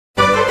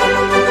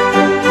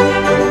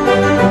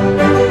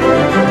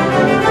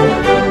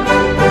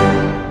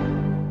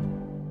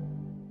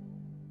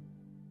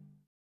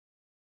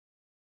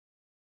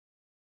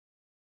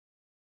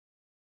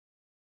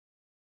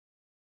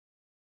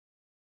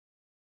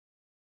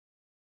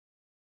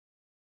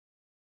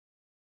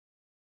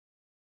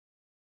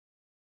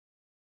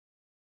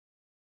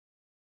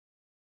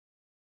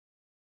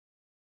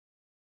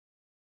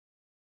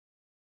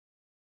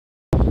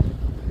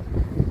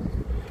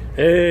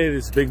Hey,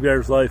 this is Big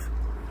Bear's Life.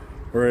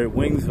 We're at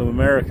Wings of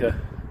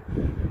America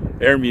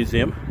Air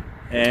Museum,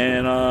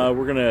 and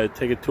we're gonna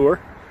take a tour.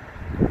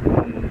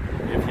 And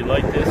if you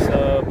like this,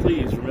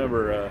 please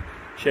remember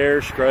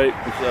share,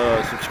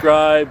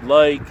 subscribe,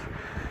 like,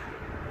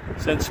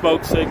 send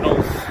smoke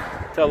signals,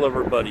 tell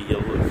everybody you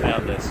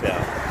found this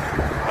out.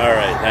 All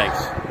right,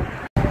 thanks.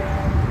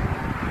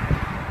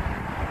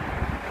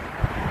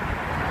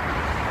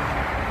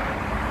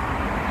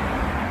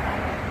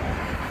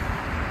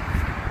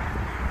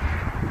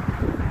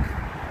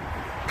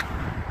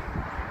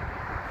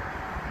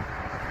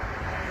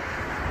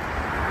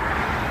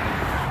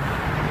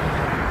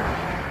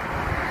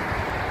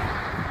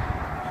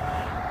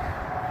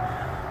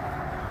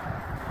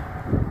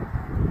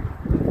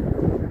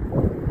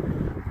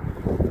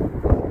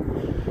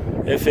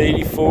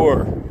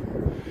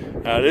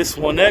 F-84. Now this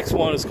next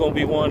one is going to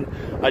be one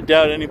I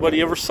doubt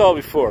anybody ever saw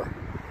before,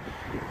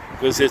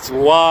 because it's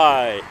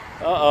Y.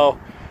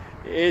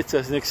 It's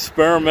an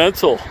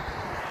experimental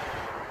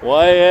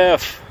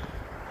YF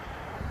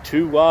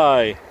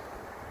 2Y.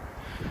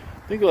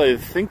 I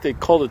think they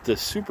called it the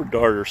Super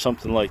Dart or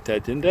something like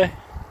that, didn't they?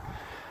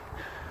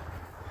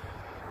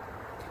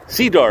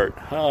 Sea Dart.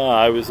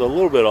 I was a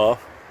little bit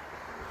off.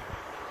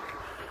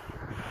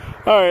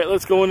 All right,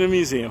 let's go in the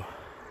museum.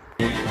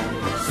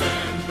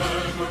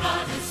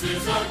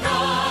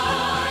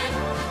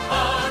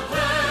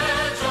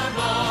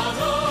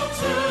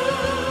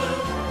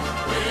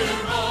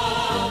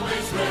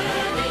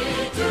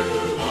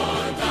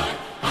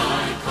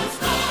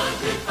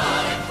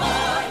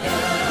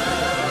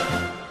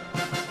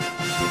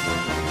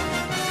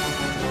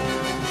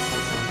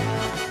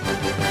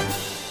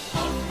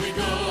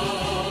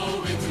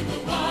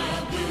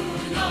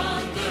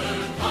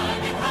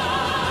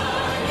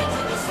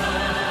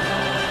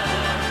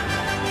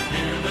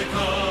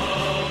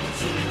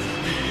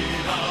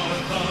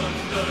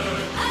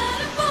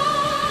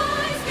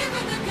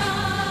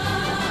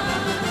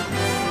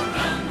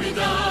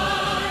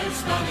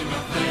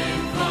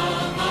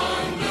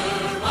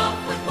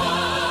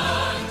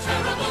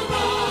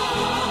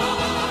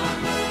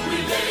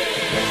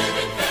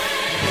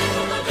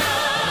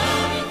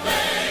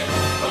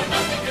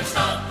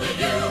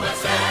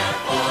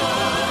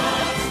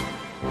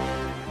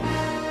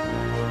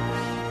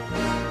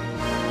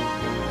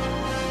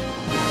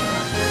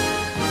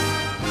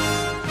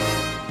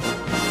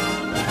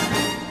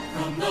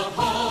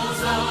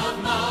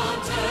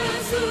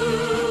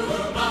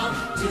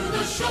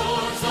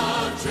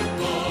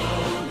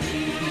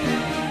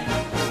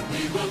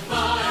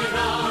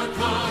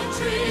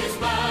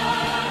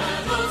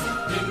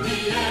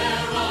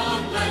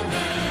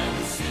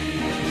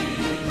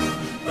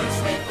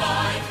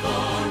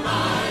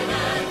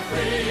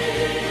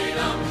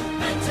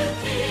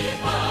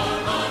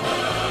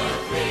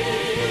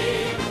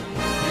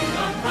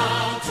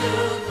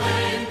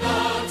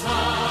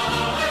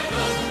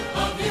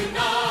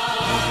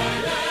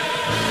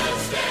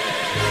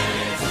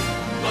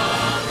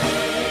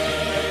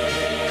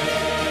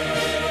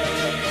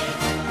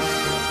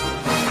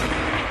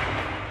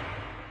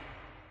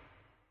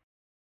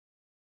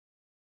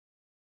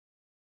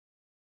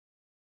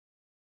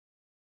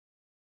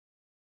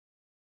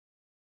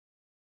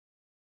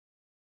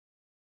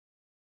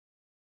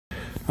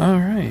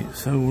 Alright,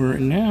 so we're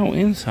now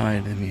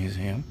inside the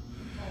museum.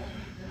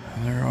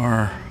 There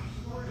are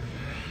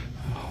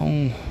a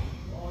whole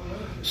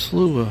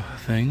slew of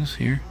things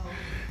here.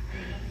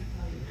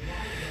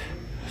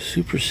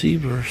 Super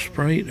Seaver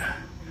Sprite. You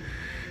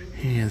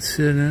can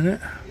sit in it.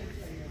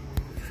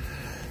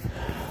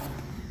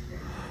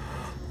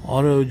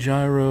 Auto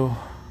gyro.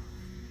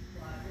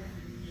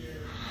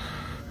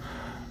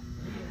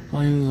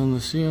 Planes on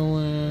the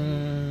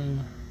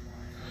ceiling.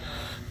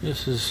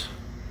 This is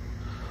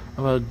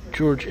about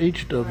George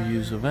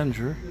H.W.'s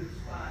Avenger.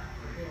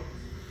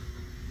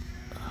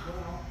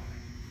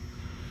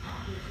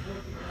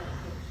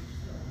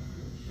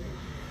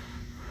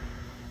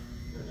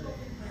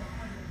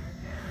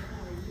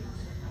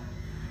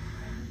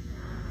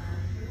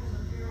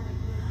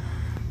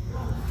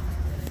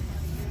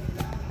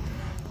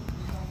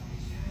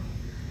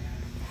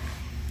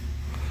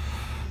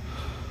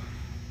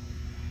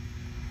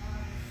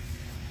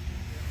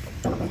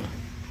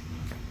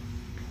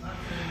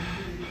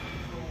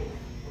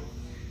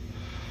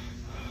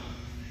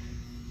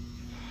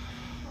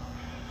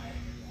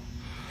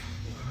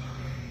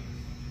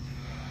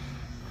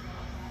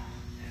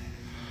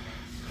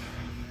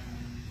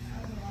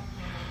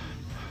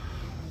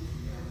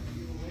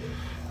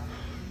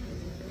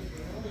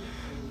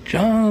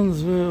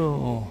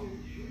 Johnsville.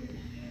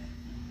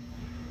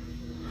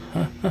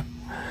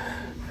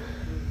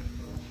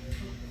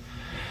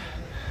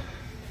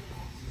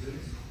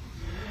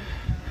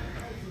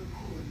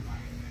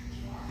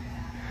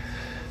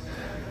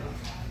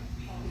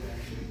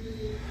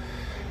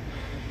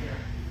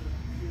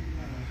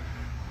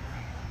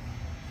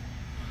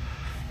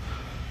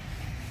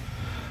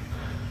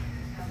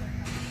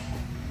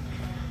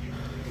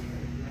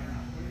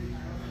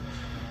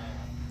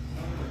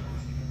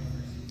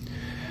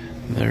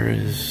 There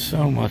is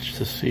so much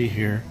to see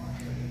here.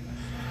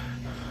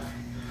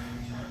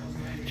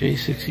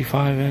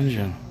 J65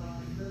 engine.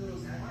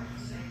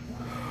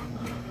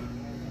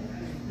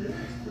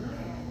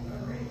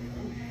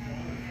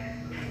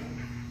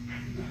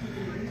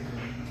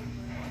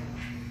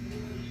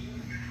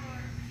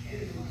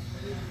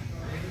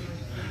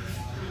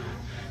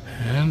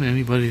 And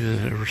anybody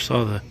that ever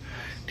saw the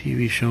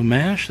TV show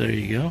MASH, there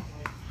you go.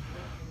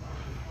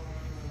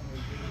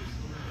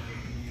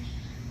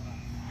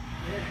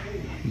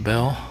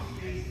 Bell.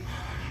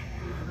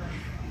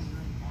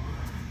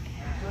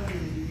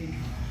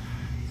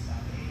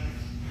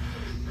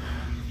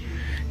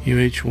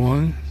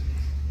 UH-1,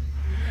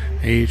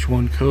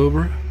 AH-1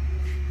 Cobra.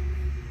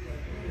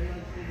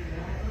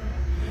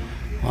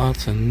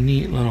 Lots of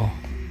neat little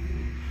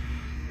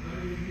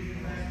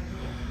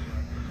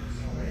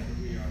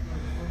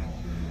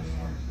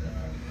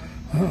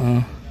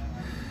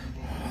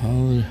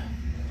all the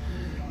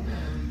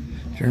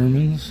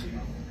Germans.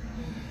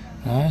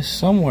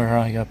 Somewhere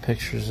I got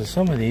pictures of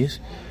some of these,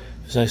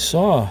 because I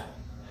saw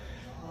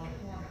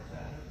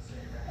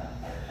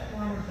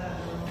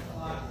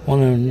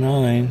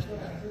 109.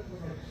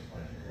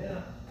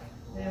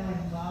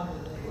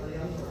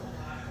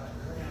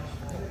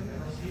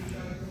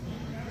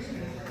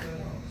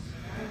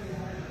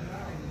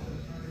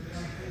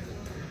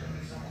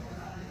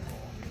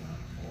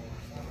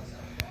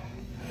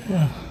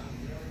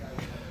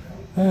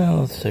 Well,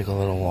 let's take a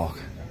little walk.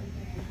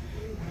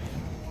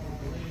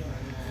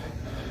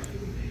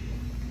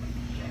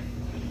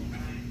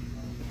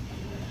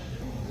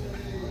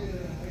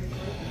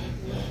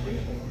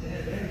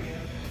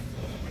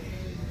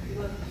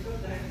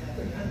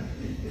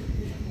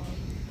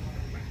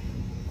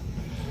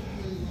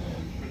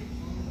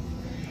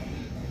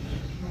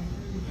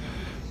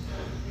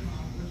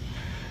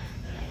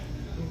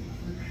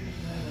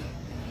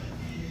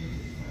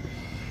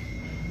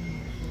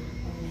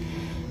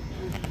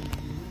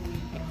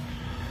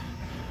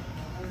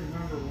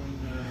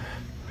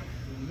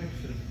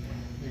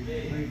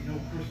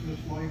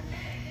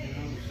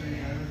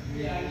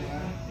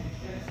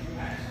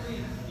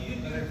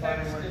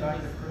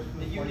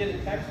 Did you get a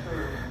text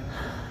or?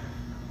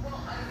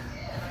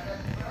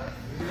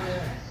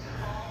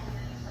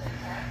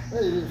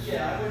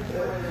 Yeah, I wouldn't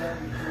sure whether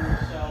that was your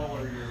cell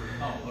or your.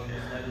 Oh, okay,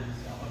 so that is a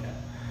cell. Okay.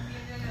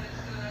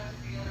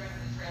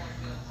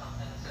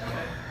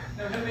 Okay.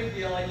 No, no big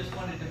deal. I just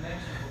wanted to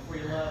mention before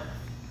you left.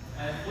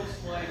 It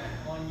looks like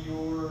on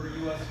your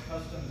U.S.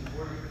 Customs and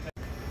Border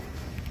Protection.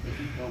 If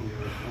you told me your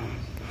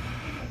response,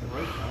 at the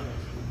right time,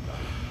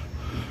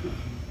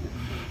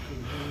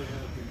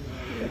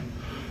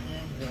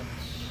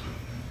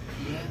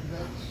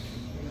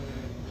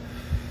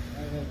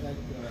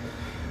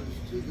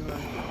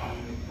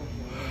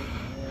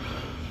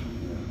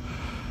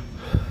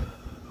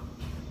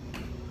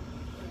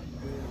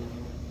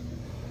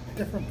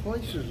 different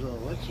places though,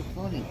 that's the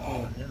funny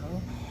part, you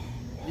know?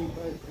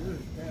 Anybody who's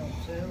down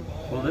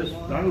south. well, this,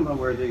 I don't know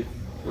where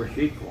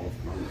she calls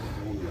from. I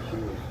wonder if she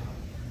was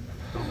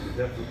something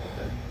different with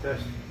that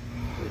test.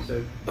 They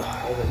said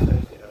all the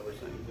tests they had were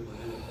saying to an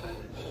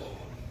independent.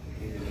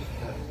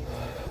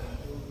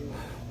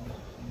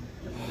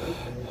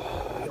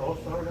 It all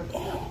started up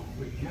here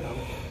with Joe.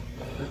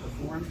 Took the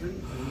forms in,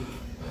 and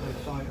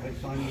I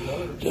signed these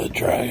others. The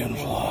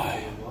Dragonfly. A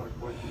lot of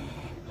questions.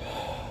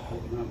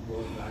 Open up,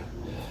 going back.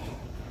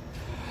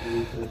 And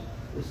he says,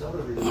 this other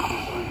release you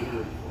sign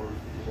here is for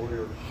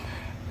lawyer.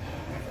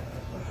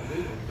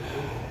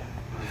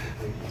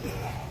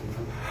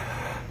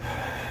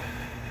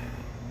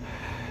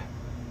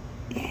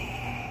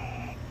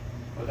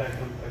 But that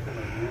comes at the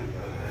end.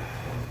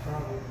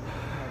 Probably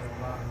not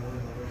a lot of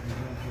women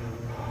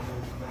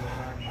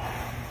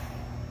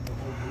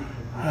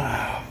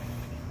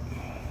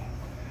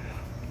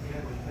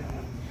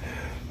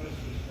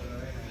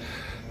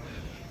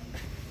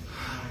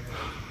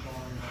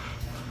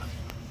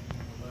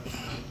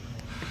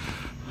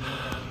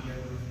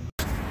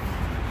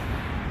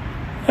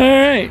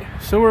Alright,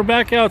 so we're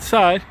back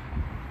outside.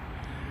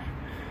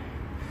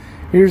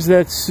 Here's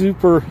that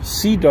Super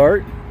Sea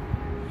Dart.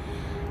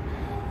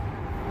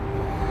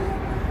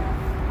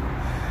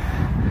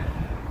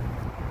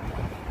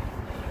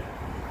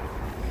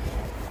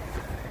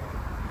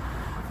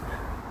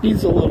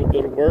 Needs a little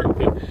bit of work,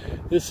 but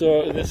this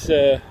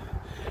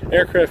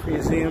aircraft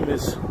museum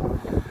is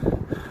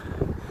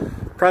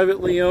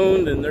privately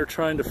owned and they're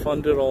trying to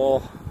fund it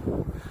all.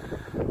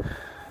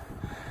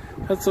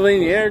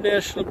 Pennsylvania Air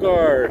National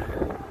Guard.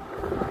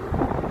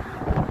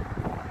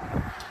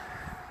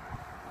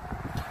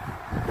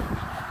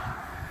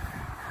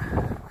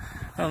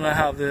 I don't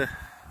know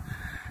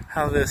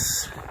how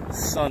this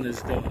sun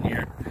is doing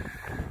here.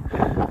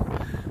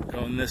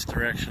 Going this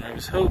direction. I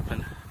was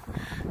hoping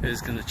it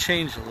was going to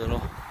change a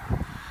little,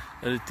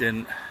 but it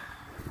didn't.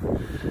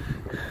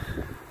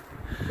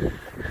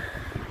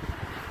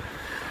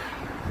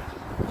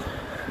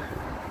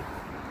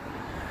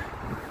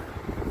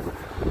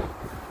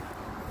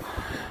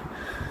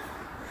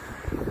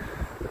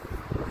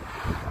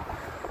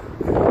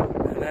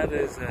 That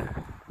is a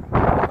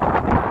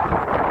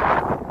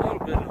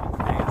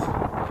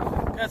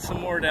got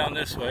some more down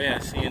this way. I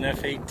see an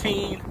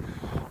F-18.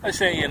 I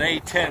say an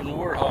A-10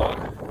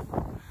 Warthog.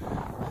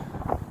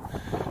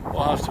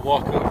 We'll have to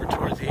walk over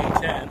towards the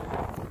A-10.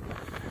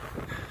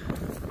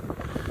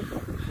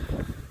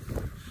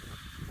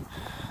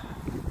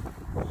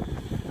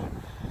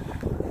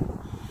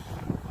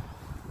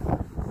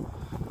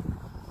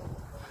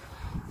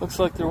 Looks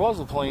like there was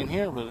a plane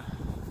here, but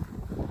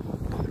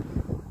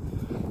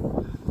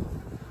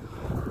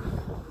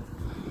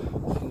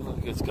seems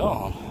like it's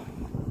gone.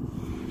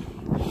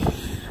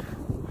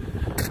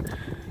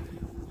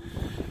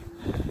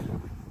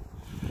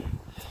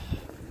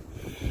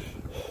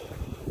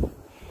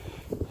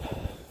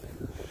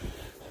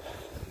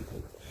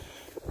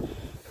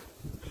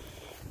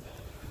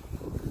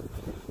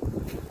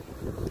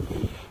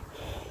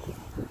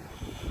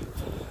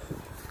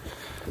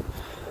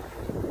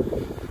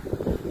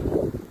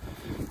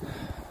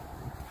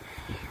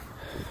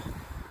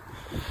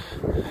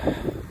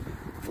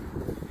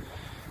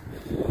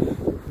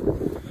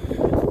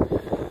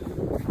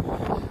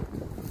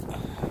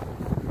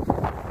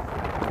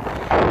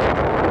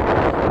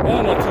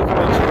 And I took a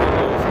bunch of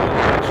videos and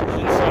pictures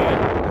inside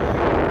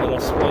that I'll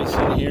splice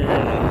in here,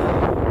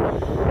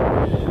 and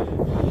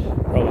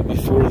probably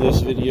before this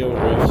video or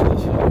after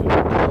this video.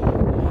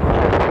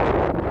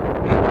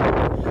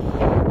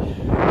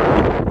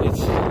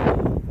 It's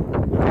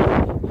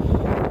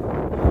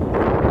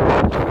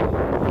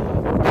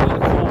kind of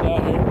cold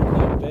out here, but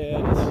not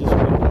bad. It's just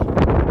windy.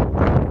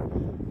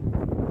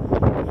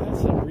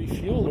 That's a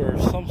refueler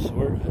of some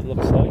sort, it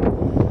looks like.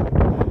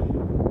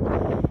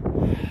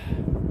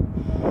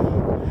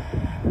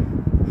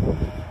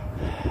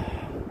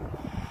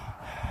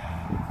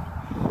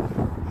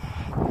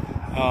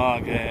 Oh,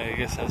 okay, I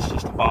guess that's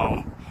just a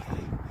bomb.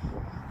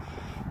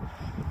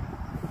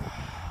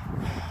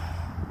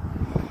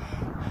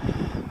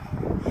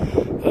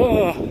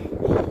 Oh,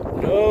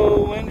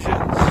 no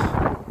engines.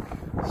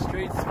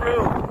 Straight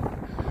through.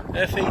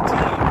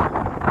 F-18.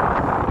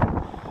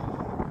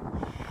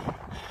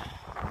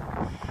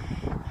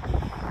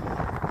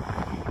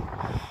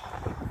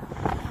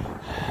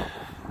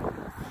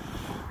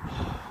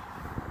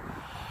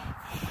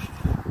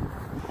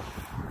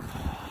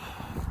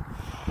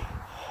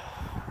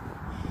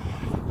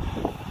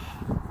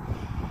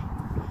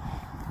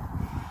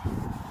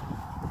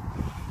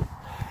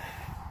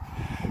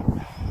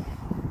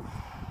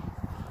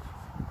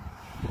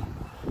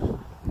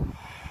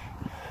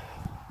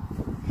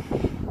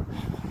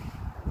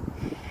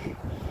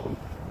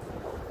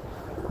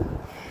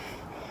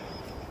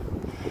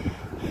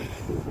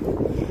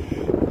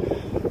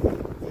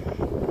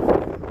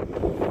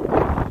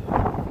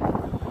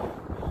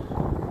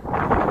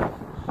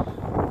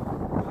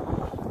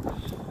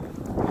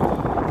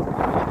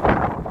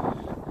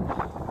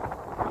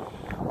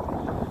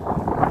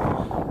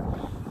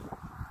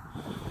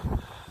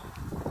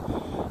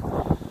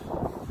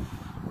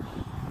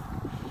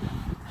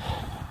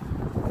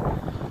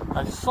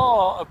 I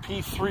saw a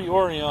P-3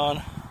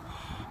 Orion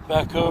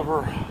back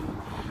over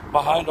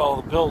behind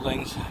all the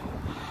buildings,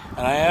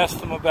 and I asked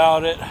them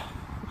about it,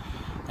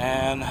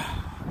 and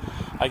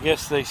I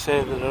guess they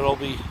said that it'll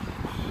be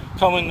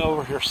coming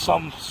over here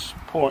some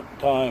point in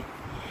time.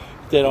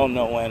 They don't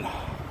know when.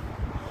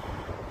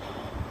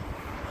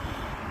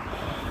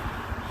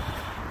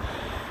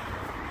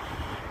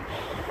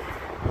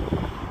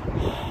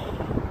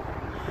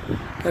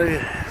 Look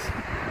at this.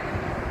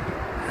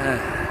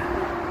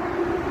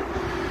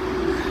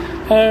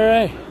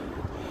 Alright,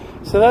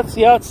 so that's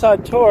the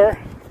outside tour.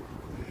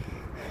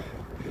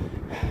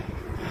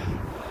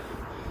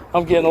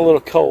 I'm getting a little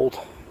cold.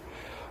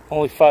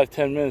 Only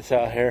 5-10 minutes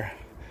out here.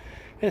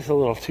 It's a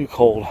little too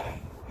cold.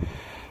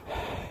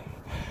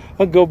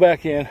 I'll go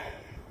back in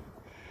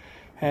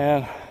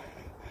and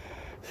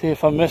see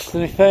if I missed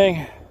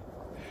anything.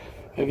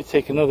 Maybe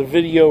take another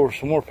video or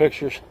some more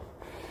pictures.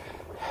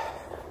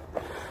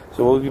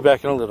 So we'll be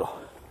back in a little.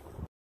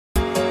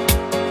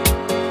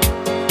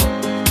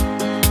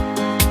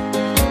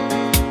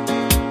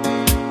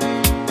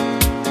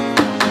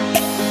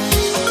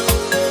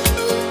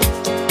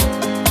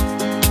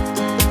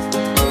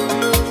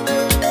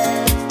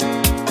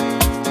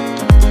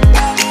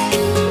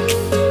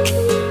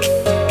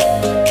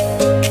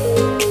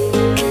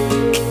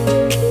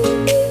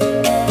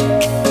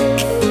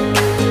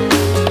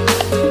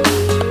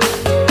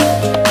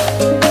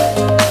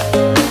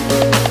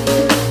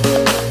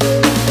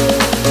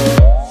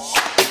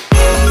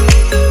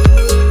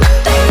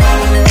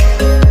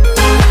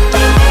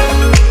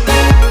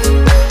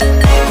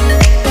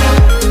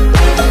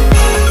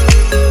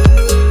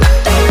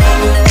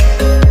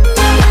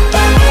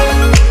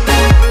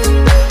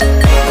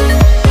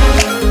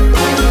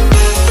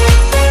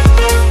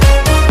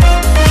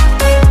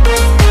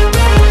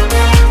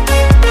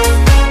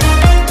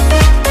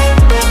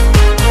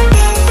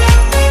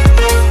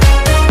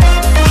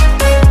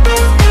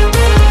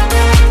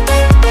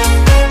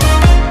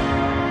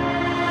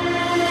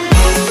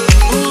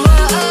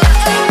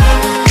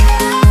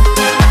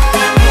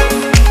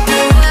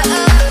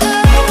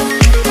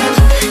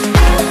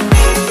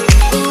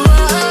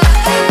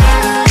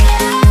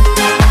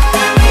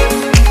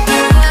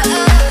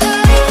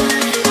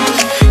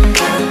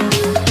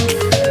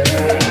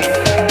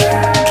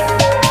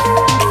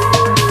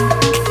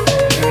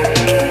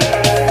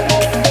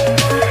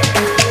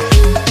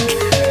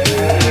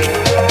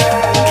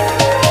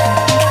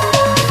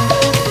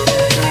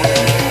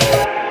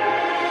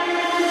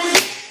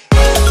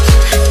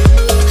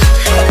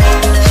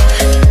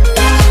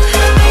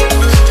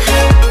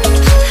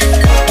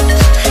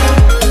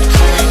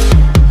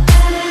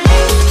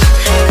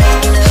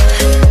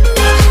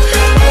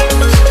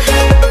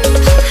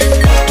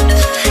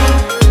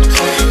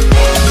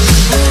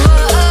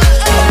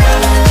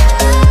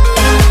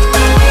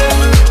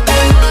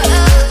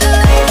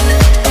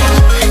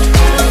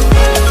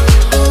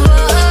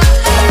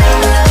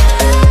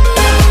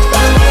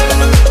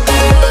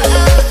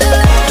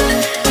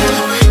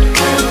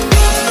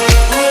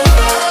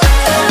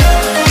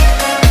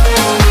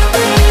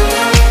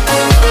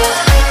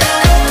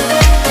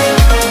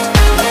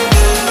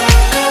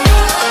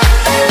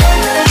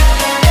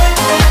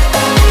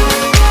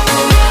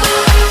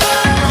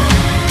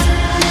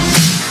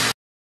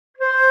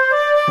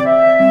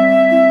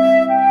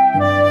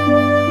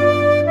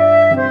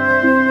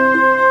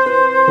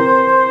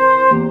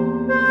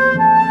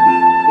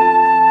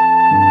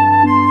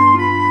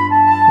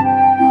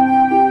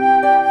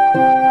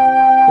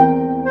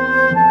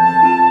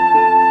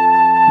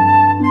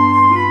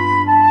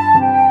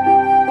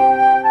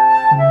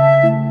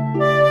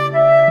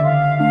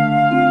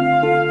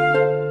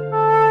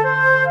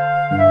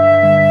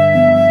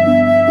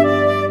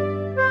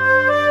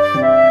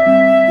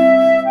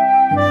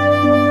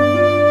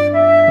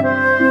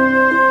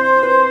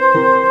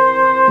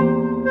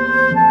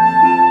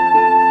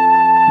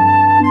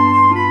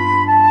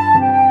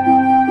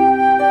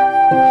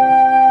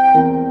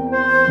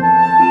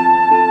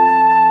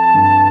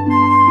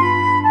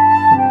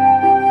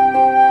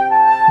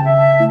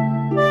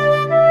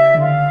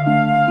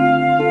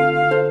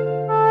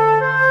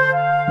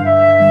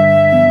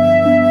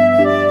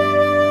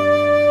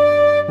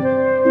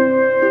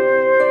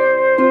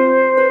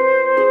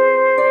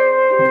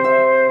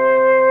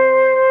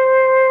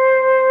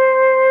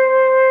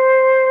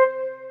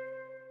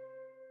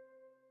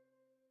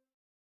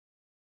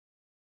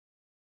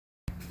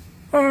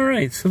 All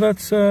right, so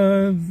that's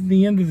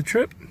the end of the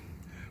trip.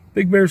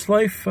 Big Bear's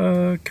Life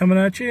coming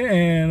at you,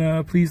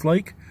 and please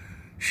like,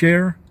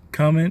 share,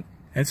 comment,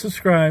 and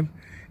subscribe,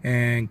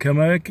 and come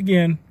back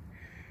again,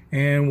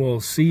 and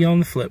we'll see you on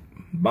the flip.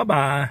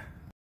 Bye-bye.